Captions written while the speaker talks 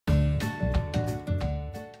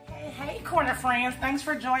Corner friends, thanks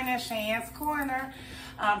for joining Shan's Corner.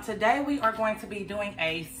 Today we are going to be doing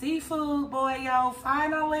a seafood boil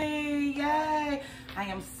finally. Yay! I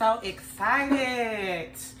am so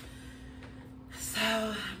excited. So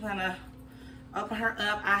I'm gonna open her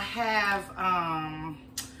up. I have I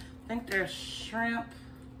think there's shrimp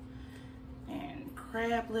and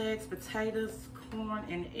crab legs, potatoes, corn,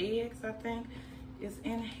 and eggs, I think is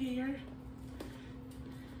in here.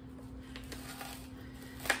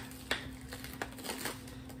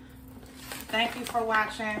 Thank you for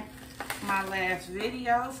watching my last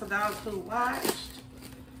video, for those who watched.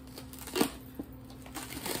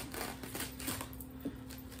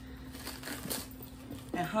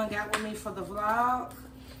 And hung out with me for the vlog.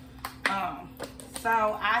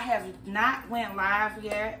 So I have not went live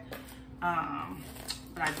yet, but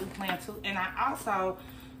I do plan to. And I also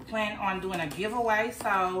plan on doing a giveaway,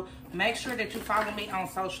 so make sure that you follow me on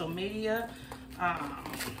social media.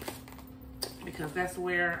 Because that's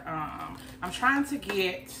where I'm trying to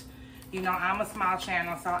get, you know, I'm a small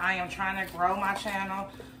channel, so I am trying to grow my channel.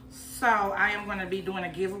 So I am going to be doing a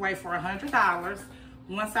giveaway for $100.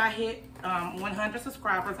 Once I hit 100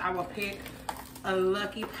 subscribers, I will pick a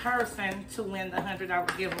lucky person to win the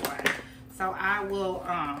 $100 giveaway. So I will,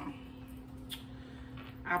 I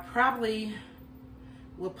probably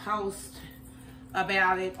will post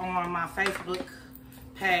about it on my Facebook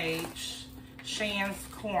page, Shan's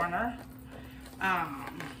Corner.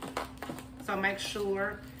 So make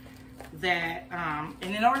sure that,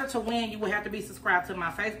 and in order to win, you will have to be subscribed to my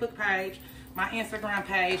Facebook page, my Instagram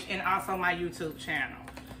page, and also my YouTube channel.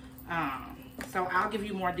 So I'll give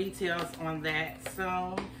you more details on that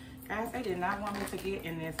soon. Guys, they did not want me to get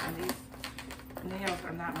in this, and these nails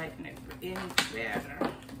are not making it any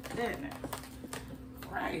better. Goodness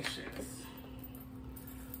gracious.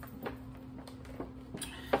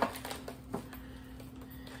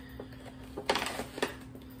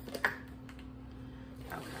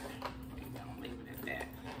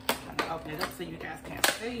 Open it up so you guys can't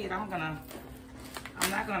see it. I'm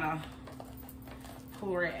not gonna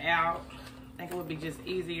pour it out. I think it would be just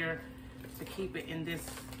easier to keep it in this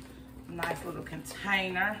nice little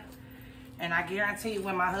container. And I guarantee you,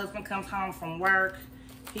 when my husband comes home from work,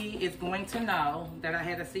 he is going to know that I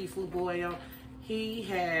had a seafood boil. He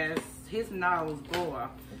has his nose boil,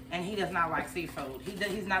 and he does not like seafood.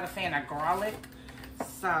 He's not a fan of garlic.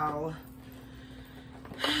 So,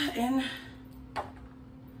 and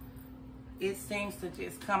it seems to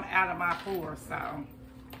just come out of my pores. So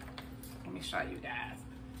let me show you guys,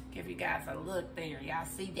 give you guys a look there. Y'all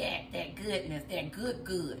see that goodness, that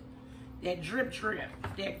good, that drip,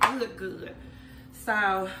 that good.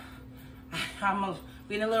 So I'm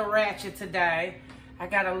being a little ratchet today. I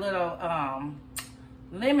got a little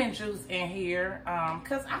lemon juice in here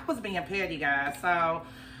because I was being petty, guys. So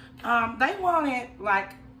they wanted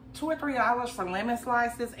like $2 or $3 for lemon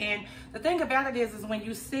slices, and the thing about it is when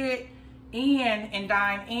you sit in and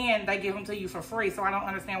dine in, they give them to you for free. So I don't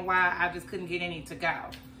understand why I just couldn't get any to go.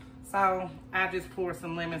 So I just poured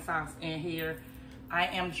some lemon sauce in here. I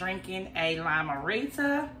am drinking a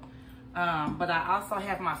Limerita, but I also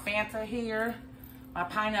have my Fanta here, my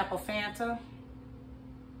pineapple Fanta.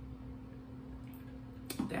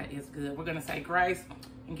 That is good. We're gonna say grace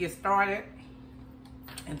and get started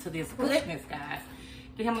into this goodness, guys.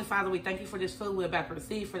 Dear Heavenly Father, we thank you for this food we're about to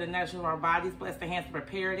receive, for the nourishment of our bodies. Bless the hands that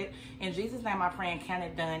prepared it. In Jesus' name I pray and count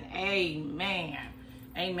it done. Amen.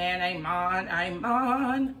 Amen, amen,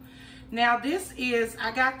 amen. Now this is,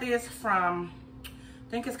 I got this from, I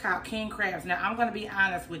think it's called King Crabs. Now I'm going to be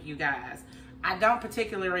honest with you guys. I don't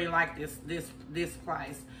particularly like this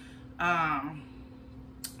place.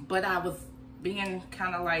 But I was being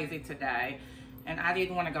kind of lazy today, and I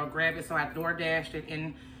didn't want to go grab it, so I DoorDashed it,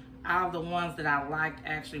 and all the ones that I liked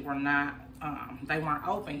actually were not, they weren't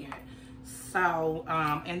open yet. So,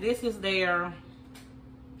 and this is their,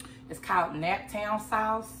 it's called Naptown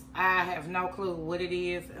sauce. I have no clue what it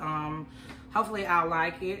is. Hopefully I'll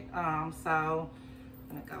like it. So I'm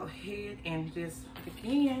gonna go ahead and just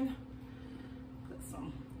begin. Put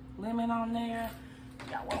some lemon on there.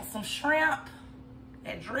 Y'all want some shrimp,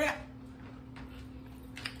 that drip.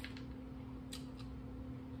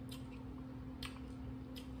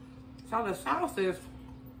 So the sauce is,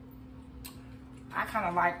 I kind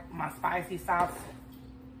of like my spicy sauce.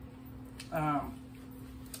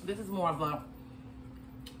 This is more of a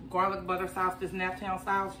garlic butter sauce, this Naptown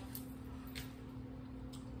sauce.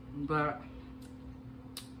 But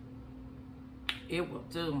it will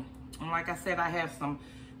do. And like I said, I have some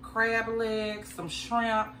crab legs, some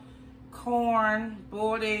shrimp, corn,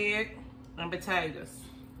 boiled egg, and potatoes.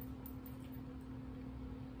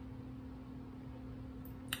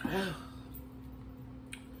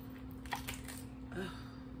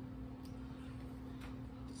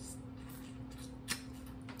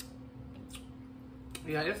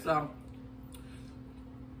 Yeah, it's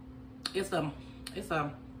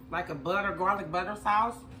like a garlic butter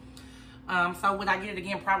sauce. So would I get it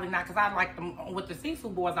again? Probably not, because I like them with the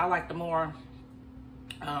seafood boys. I like the more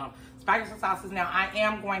spicy sauces. Now I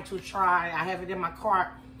am going to try. I have it in my cart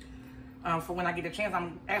for when I get a chance.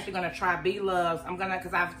 I'm actually gonna try B Love's.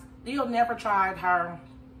 Because I've still never tried her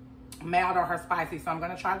mild or her spicy. So I'm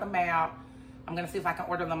gonna try the mild. I'm gonna see if I can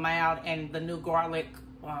order the mild and the new garlic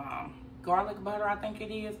butter, I think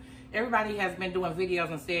it is. Everybody has been doing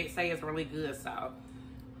videos and say it's really good. So,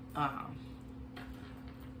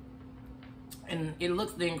 and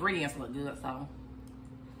the ingredients look good. So,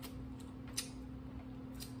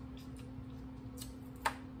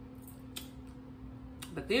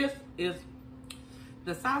 but the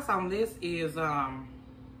sauce on this is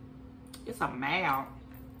it's a mild.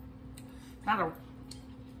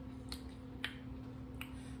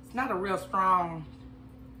 It's not a real strong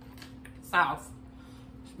sauce.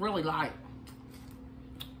 It's really light.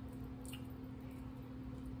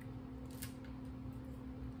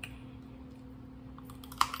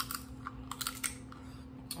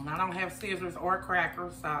 And I don't have scissors or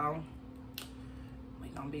crackers, so we're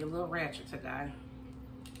gonna be a little ratchet today.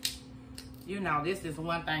 You know, this is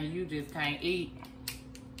one thing you just can't eat.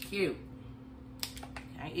 Cute.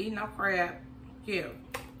 Can't eat no crab. Cute.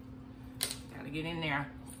 Gotta get in there.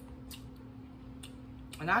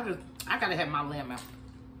 And I gotta have my lemon.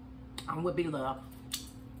 I'm with B Love.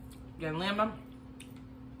 Get lemon.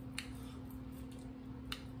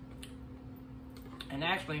 And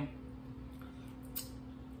actually,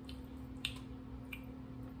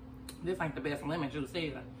 this ain't the best lemon juice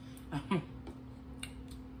either.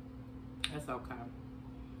 That's okay.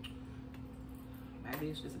 Maybe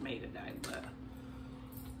it's just me today, but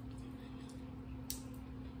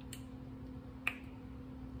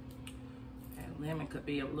that lemon could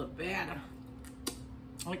be a little better.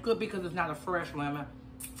 It could be because it's not a fresh lemon.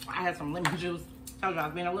 I had some lemon juice. Told you I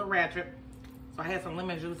was being a little ratchet. So I had some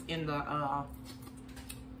lemon juice in the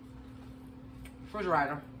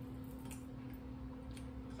refrigerator.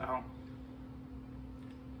 So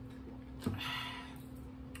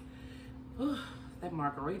that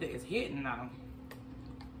margarita is hitting now.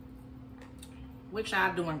 What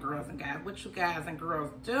y'all doing, girls and guys? What you guys and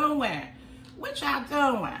girls doing? What y'all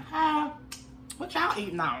doing, huh? What y'all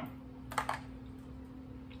eating on?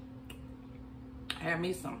 Have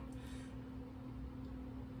me some.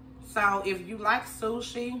 So if you like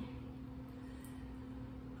sushi,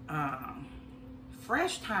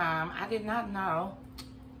 Fresh Time, I did not know,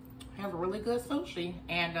 have really good sushi.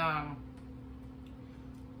 And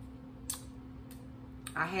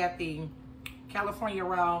I had the California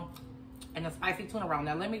roll and the spicy tuna roll.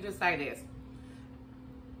 Now let me just say this.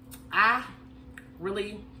 I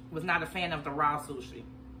really was not a fan of the raw sushi.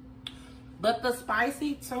 But the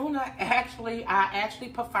spicy tuna, I actually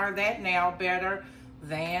prefer that now better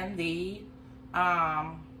than the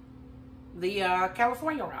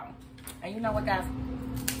California roll. And you know what, guys?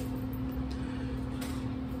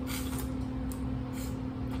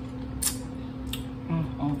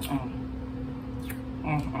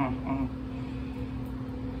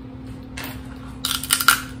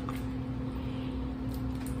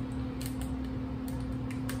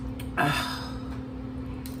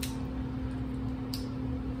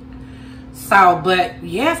 So, but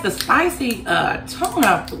yes, the spicy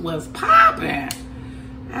tuna was popping.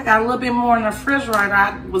 I got a little bit more in the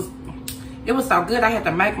refrigerator. It was so good I had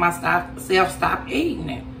to make myself stop eating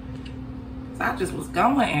it. So I just was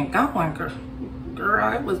going and going,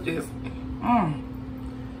 girl. It was just,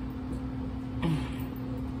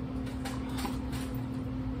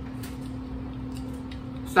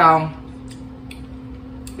 So,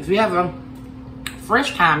 if you have a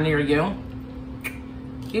Fresh Time near you,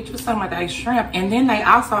 get you some of that shrimp. And then they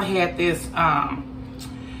also had this,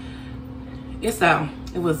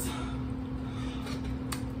 it was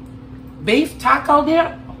beef taco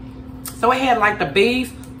dip. So it had like the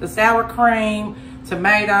beef, the sour cream,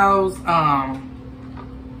 tomatoes,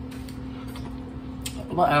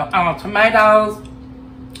 tomatoes,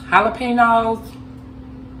 jalapenos,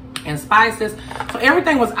 and spices. So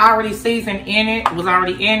everything was already seasoned in it,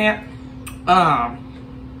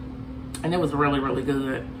 and it was really, really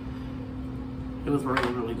good. It was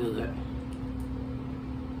really, really good.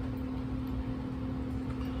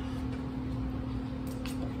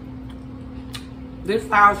 This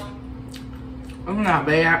sauce is not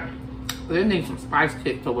bad, but it needs some spice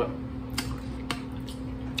kick to it.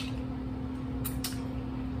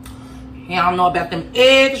 Y'all know about them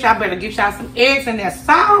eggs. Y'all better get y'all some eggs in that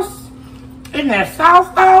sauce. In that sauce,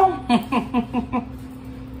 though.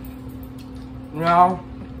 Y'all,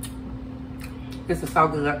 This is so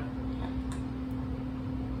good.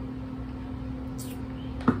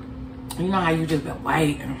 You know how you just been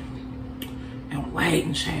waiting and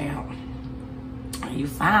waiting, child. And you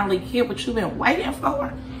finally get what you've been waiting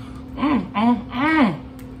for. Them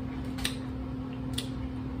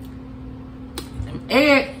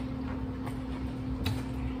egg.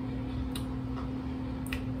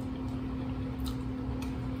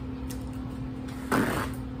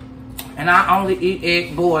 And I only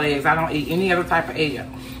eat boiled eggs. I don't eat any other type of egg.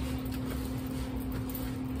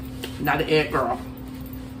 Not an egg girl.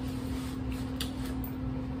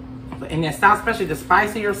 And then sauce, especially the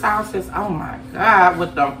spicier sauces, oh my God,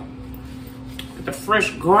 with the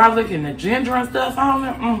fresh garlic and the ginger and stuff on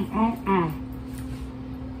it.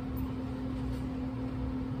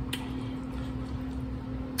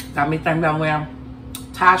 Got me thinking about when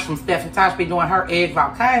Tosh from Steph and Tosh be doing her egg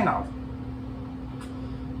volcano.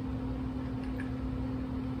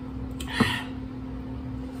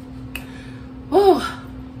 Whew.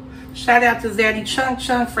 Shout out to Zaddy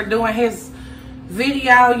Chunk for doing his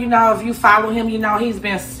video. You know, if you follow him, you know he's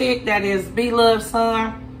been sick. That is B-Love's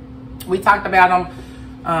son. We talked about him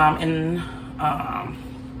in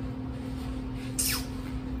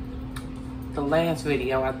the last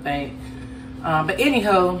video, I think. But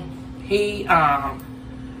anywho, he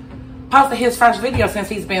posted his first video since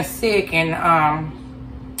he's been sick, and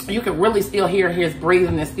you could really still hear his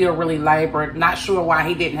breathing is still really labored. Not sure why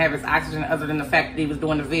he didn't have his oxygen other than the fact that he was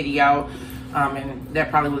doing the video. And that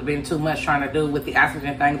probably would have been too much trying to do with the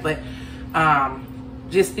oxygen thing. But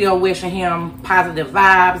just still wishing him positive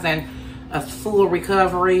vibes and a full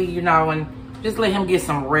recovery, you know, and just let him get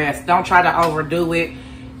some rest. Don't try to overdo it.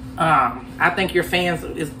 I think your fans,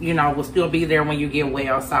 you know, will still be there when you get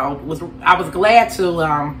well. So I was glad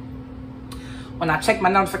to, when I checked my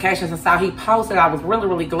notifications and saw he posted, I was really,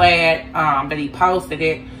 really glad that he posted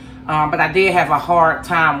it. But I did have a hard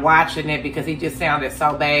time watching it because he just sounded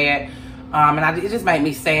so bad. And it just made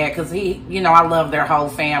me sad because he, you know, I love their whole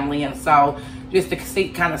family. And so just to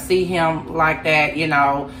kind of see him like that, you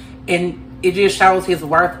know, and it just shows his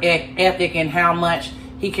work ethic and how much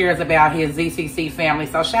he cares about his ZCC family.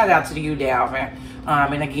 So shout out to you, Dalvin.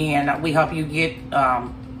 And again, we hope you get at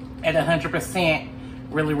 100%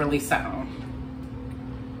 really, really soon.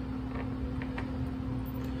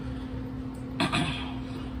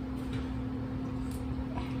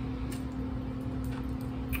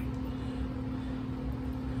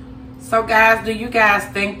 So guys, do you guys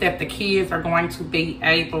think that the kids are going to be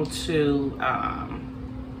able to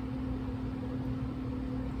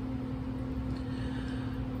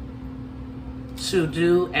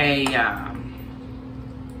do a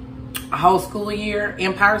whole school year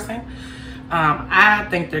in person? I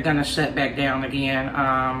think they're gonna shut back down again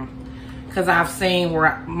because I've seen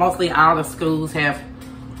where mostly all the schools have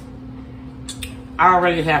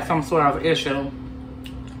already have some sort of issue.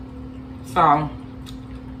 So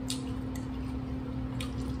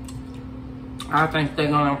I think they're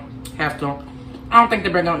gonna have to. I don't think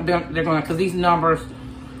they're gonna because these numbers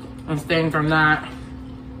and things are not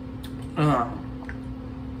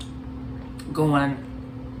going.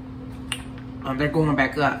 They're going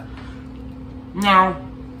back up. Now,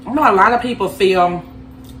 I know a lot of people feel.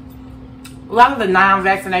 A lot of the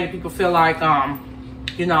non-vaccinated people feel like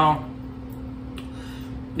you know,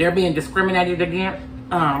 they're being discriminated against.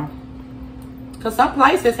 Because some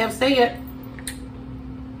places have said.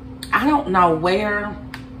 I don't know where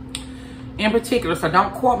in particular, so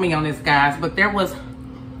don't quote me on this, guys, but there was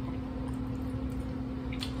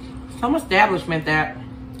some establishment that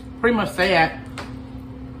pretty much said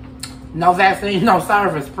no vaccine, no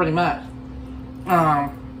service, pretty much. I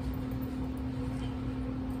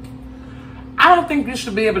don't think you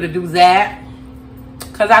should be able to do that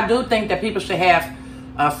because I do think that people should have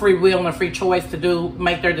free will and free choice to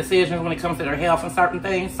make their decisions when it comes to their health and certain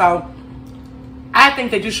things. So I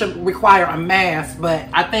think that you should require a mask, but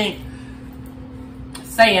I think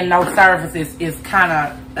saying no services is kind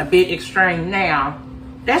of a bit extreme now.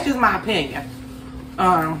 That's just my opinion.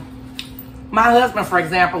 My husband, for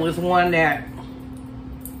example, is one that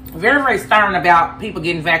very, very stern about people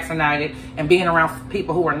getting vaccinated and being around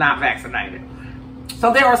people who are not vaccinated.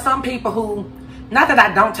 So there are some people who, not that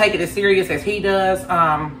I don't take it as serious as he does,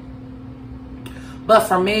 but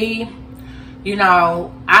for me, you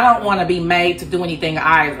know, I don't want to be made to do anything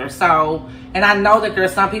either. So, and I know that there are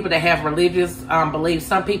some people that have religious beliefs,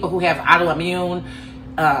 some people who have autoimmune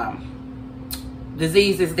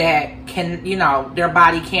diseases that can, you know, their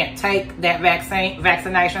body can't take that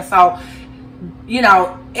vaccination. So, you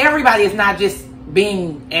know, everybody is not just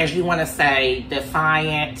being, as you want to say,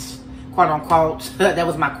 defiant, quote unquote. That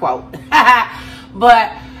was my quote.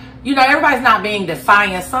 But you know, everybody's not being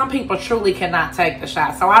defiant. Some people truly cannot take the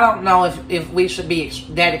shot. So I don't know if we should be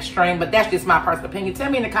that extreme, but that's just my personal opinion.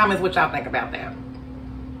 Tell me in the comments what y'all think about that.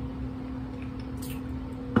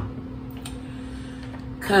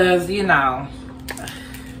 Because, you know,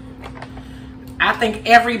 I think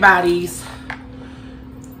everybody's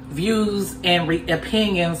views and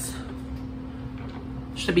opinions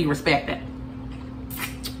should be respected.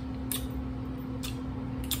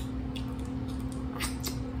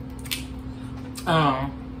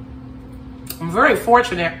 I'm very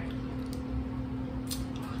fortunate.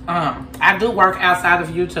 I do work outside of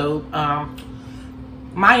YouTube.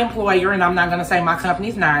 My employer, and I'm not going to say my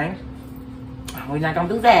company's name. We're not going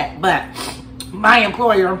to do that. But my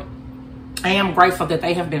employer, I am grateful that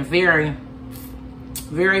they have been very,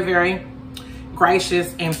 very, very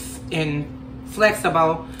gracious and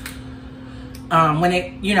flexible. When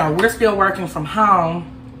it, you know, we're still working from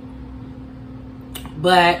home.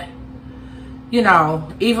 But, you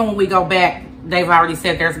know, even when we go back, they've already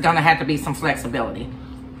said there's going to have to be some flexibility.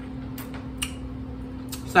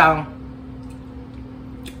 So,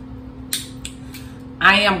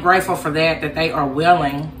 I am grateful for that they are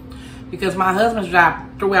willing. Because my husband's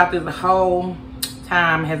job throughout this whole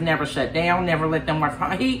time has never shut down, never let them work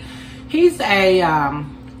from home. He's a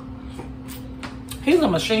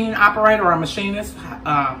machine operator or a machinist. So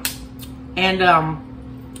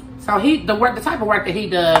the type of work that he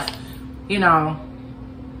does, you know,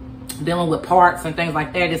 dealing with parts and things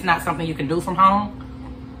like that, it's not something you can do from home.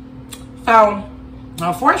 So,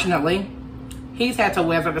 unfortunately, he's had to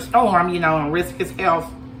weather the storm, you know, and risk his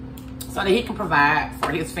health so that he can provide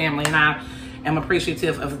for his family, and I am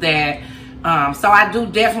appreciative of that. So I do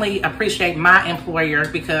definitely appreciate my employer,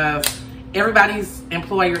 because everybody's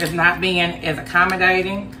employer is not being as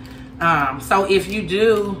accommodating. So if you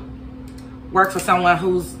do work for someone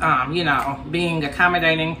who's, you know, being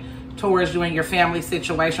accommodating towards you and your family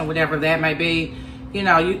situation, whatever that may be, you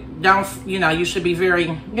know, you should be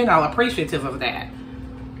very, you know, appreciative of that.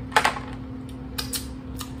 I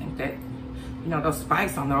think that, you know, those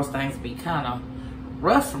spikes on those things be kind of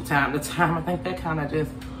rough from time to time. I think that kind of just,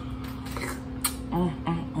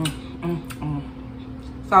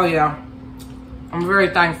 So yeah, I'm very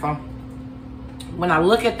thankful. When I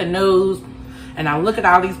look at the news and I look at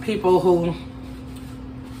all these people who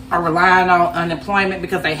are relying on unemployment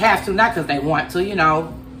because they have to, not because they want to, you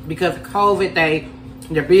know, because of COVID,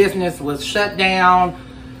 their business was shut down,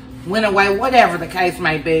 went away, whatever the case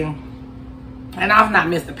may be. And I've not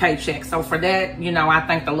missed a paycheck. So for that, you know, I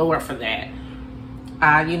thank the Lord for that.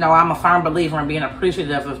 You know, I'm a firm believer in being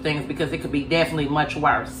appreciative of things, because it could be definitely much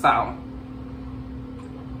worse. So,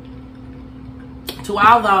 to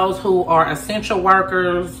all those who are essential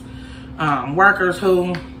workers, workers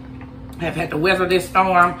who have had to weather this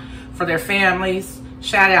storm for their families,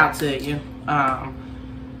 shout out to you.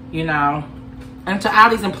 You know, and to all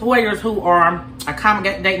these employers who are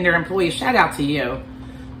accommodating their employees, shout out to you.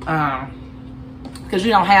 Because you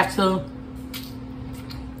don't have to,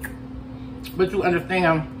 but you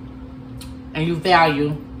understand and you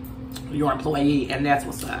value your employee, and that's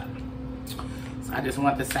what's up. So I just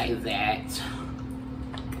want to say that.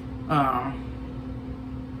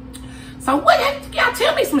 So what, y'all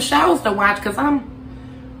tell me some shows to watch, because I don't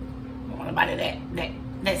want nobody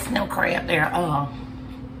that snow crab there. I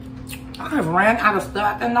have ran out of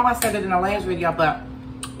stuff. I know I said it in the last video, but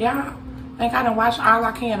yeah, I think I done watched all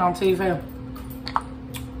I can on TV.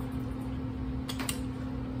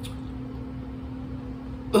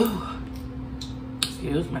 Ooh.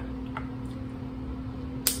 Excuse me.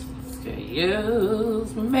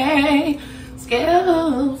 Excuse me.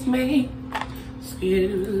 Excuse me.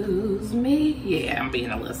 Excuse me. Yeah, I'm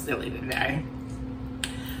being a little silly today.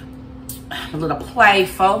 A little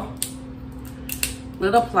playful.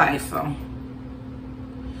 Little playful.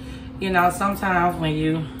 You know, sometimes when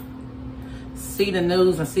you see the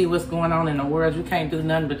news and see what's going on in the world, you can't do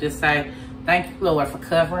nothing but just say, thank you, Lord, for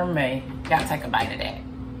covering me. Gotta take a bite of that.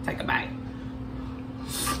 Take a bite.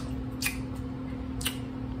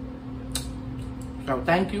 So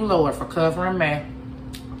thank you, Lord, for covering me.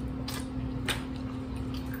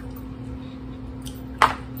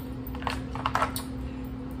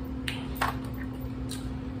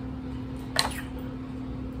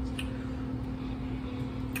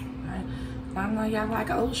 I know y'all like,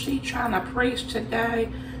 oh, she trying to preach today.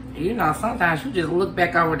 You know, sometimes you just look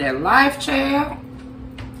back over that life, child.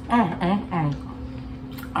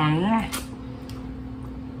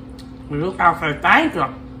 We look out for thank you.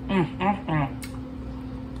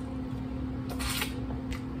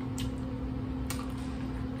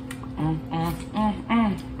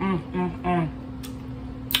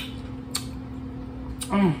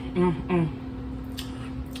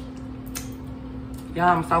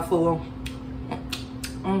 Y'all, I'm so full.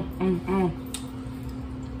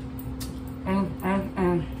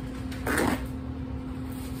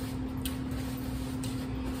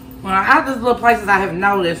 Well, other little places I have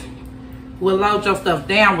noticed will load your stuff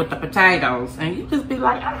down with the potatoes. And you just be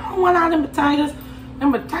like, I don't want all them potatoes.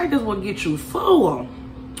 Them potatoes will get you full.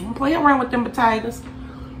 Don't play around with them potatoes.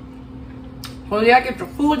 Well, y'all get you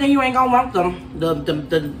full, then you ain't gonna want them. The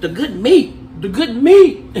good meat. The good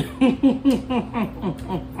meat.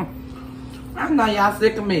 I know y'all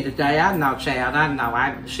sick of me today. I know, child. I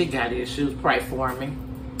know. She got issues. Pray for me.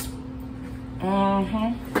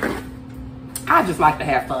 I just like to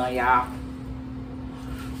have fun, y'all.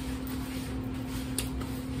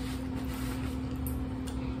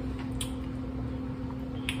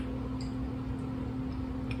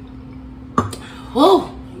 Whew,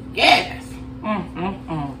 yes.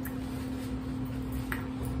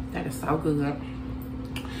 That is so good.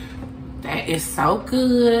 That is so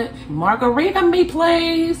good. Margarita me,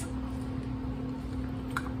 please.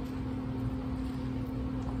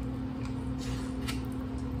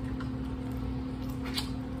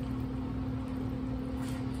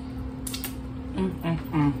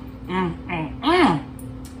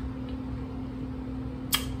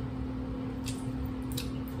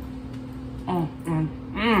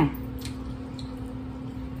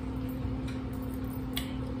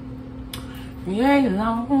 Yeah,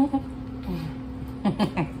 long.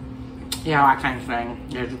 Yeah, I can't sing,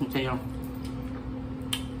 as you can tell.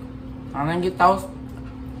 I didn't get those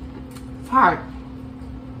hard.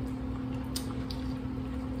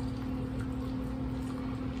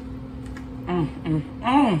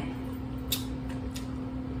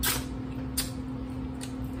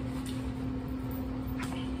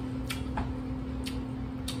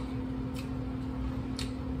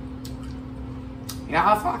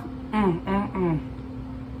 Yeah, I fuck.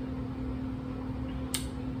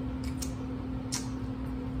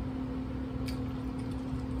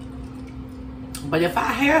 But if I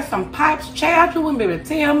had some pipes, child, you wouldn't be able to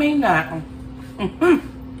tell me nothing.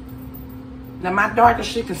 Now my daughter,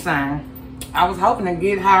 she can sing. I was hoping to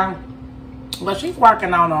get her, but she's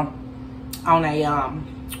working on an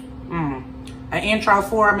intro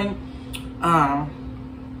for me. My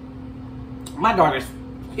daughter's,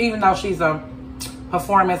 even though she's a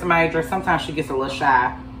performance major, sometimes she gets a little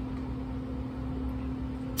shy.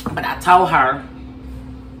 But I told her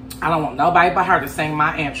I don't want nobody but her to sing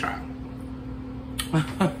my intro.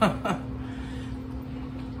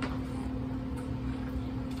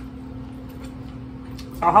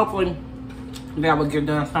 So hopefully that will get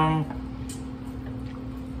done soon.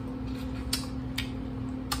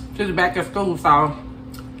 She's back at school, so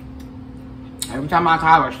every time I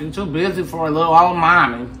call her, she's too busy for a little old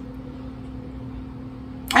mommy.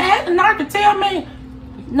 I had the nerve to tell me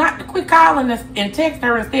not to quit calling us and text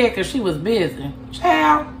her instead because she was busy.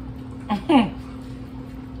 Child.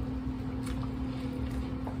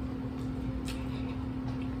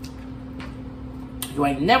 You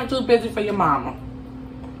ain't never too busy for your mama.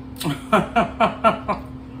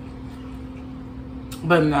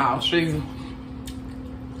 But no, she's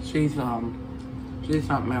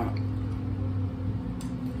something else.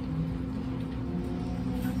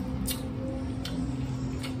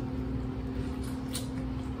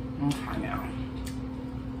 Okay, now.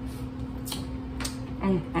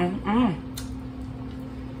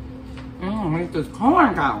 Make this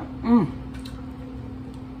corn go.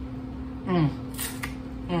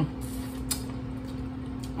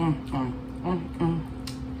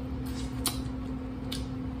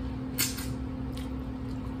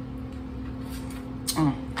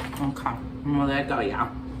 Okay, I'm gonna let it go, y'all.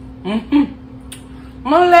 I'm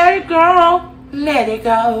gonna let it go. Let it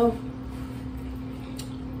go.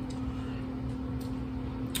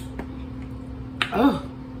 Oh,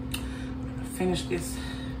 finish this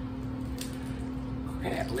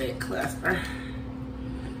crab leg cluster.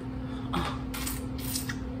 Oh.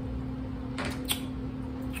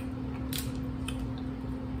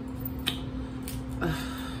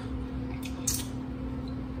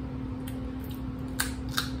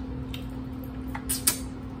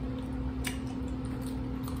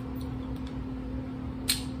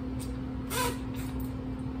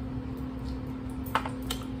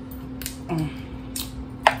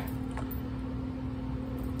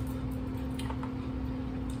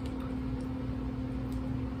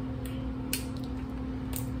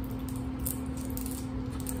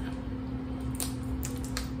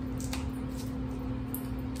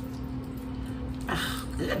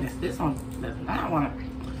 Goodness, this one does not want to. I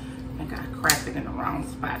think I cracked it in the wrong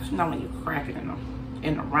spot. You know when you crack it in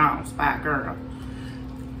the wrong spot, girl.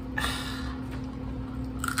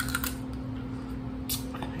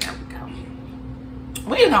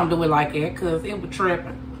 We ain't gonna do it like that because it was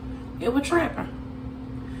tripping. It was tripping.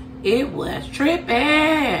 It was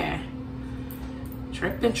tripping.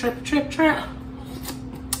 Tripping, trip, trip, trip.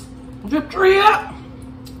 Drip, drip.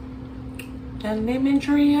 The lemon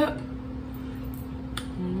drip.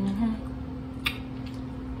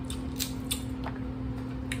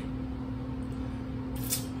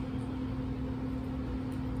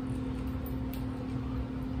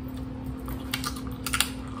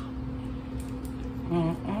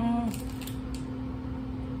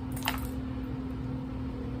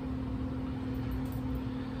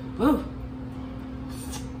 Ooh.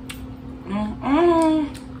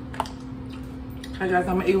 Okay, guys,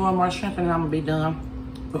 I'm gonna eat one more shrimp and I'm gonna be done.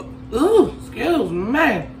 Ooh, excuse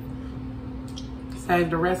me.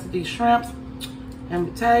 Save the rest of these shrimps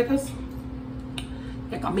and potatoes.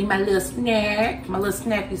 They're gonna be my little snack. My little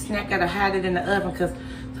snacky snack. Gotta hide it in the oven because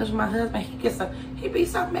my husband, he be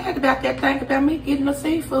so mad about that thing about me getting the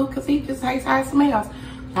seafood because he just hates how it smells.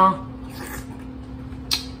 So,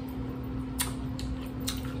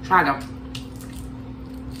 try them.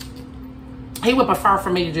 He would prefer for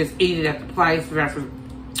me to just eat it at the place versus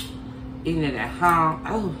eating it at home.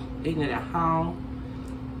 Oh, eating it at home.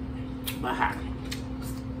 But hi.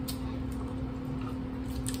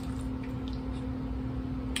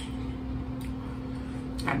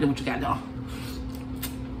 Gotta do what you gotta do.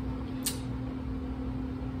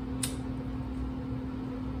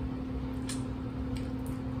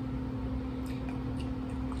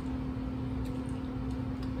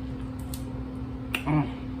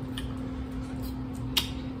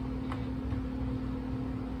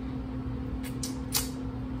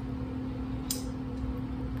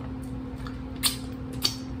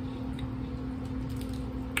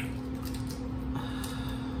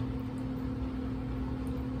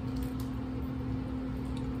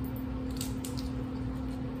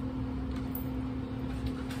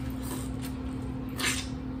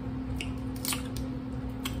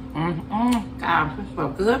 God, this is so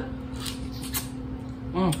good.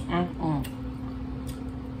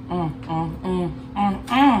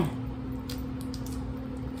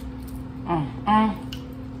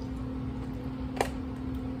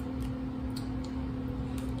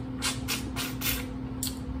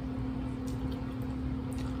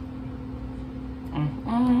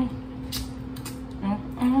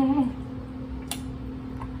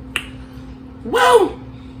 Woo!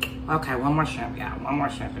 Okay, one more shrimp, y'all. One more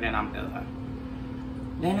shrimp and then I'm done.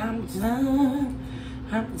 Then I'm done.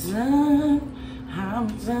 I'm done. I'm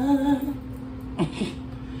done.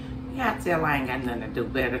 Y'all tell I ain't got nothing to do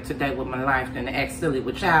better today with my life than to act silly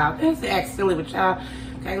with y'all. Let's act silly with y'all.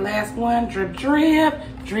 Okay, last one. Drip, drip.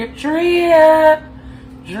 Drip, drip.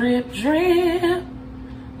 Drip, drip.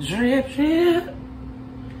 Drip, drip.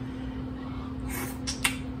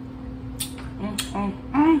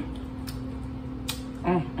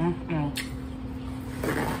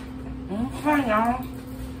 Okay, y'all.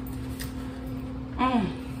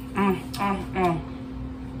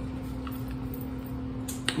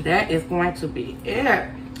 That is going to be it,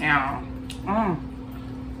 y'all.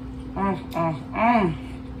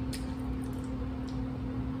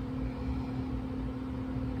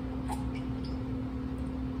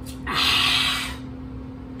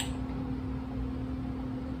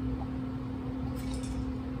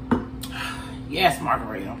 Yes,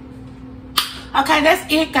 margarita. Okay,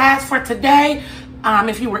 that's it, guys, for today.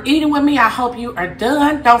 If you were eating with me, I hope you are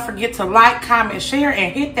done. Don't forget to like, comment, share,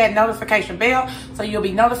 and hit that notification bell so you'll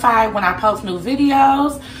be notified when I post new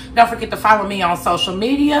videos. Don't forget to follow me on social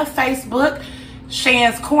media, Facebook,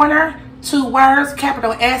 Shan's Corner, 2 words,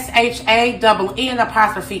 capital SHANN''S,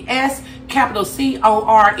 capital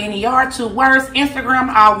CORNER, 2 words,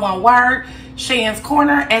 Instagram, all 1 word, Shan's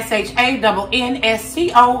Corner, SHANN'SCORNER.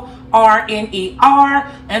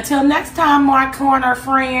 Until next time, my corner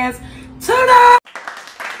friends, ta-da!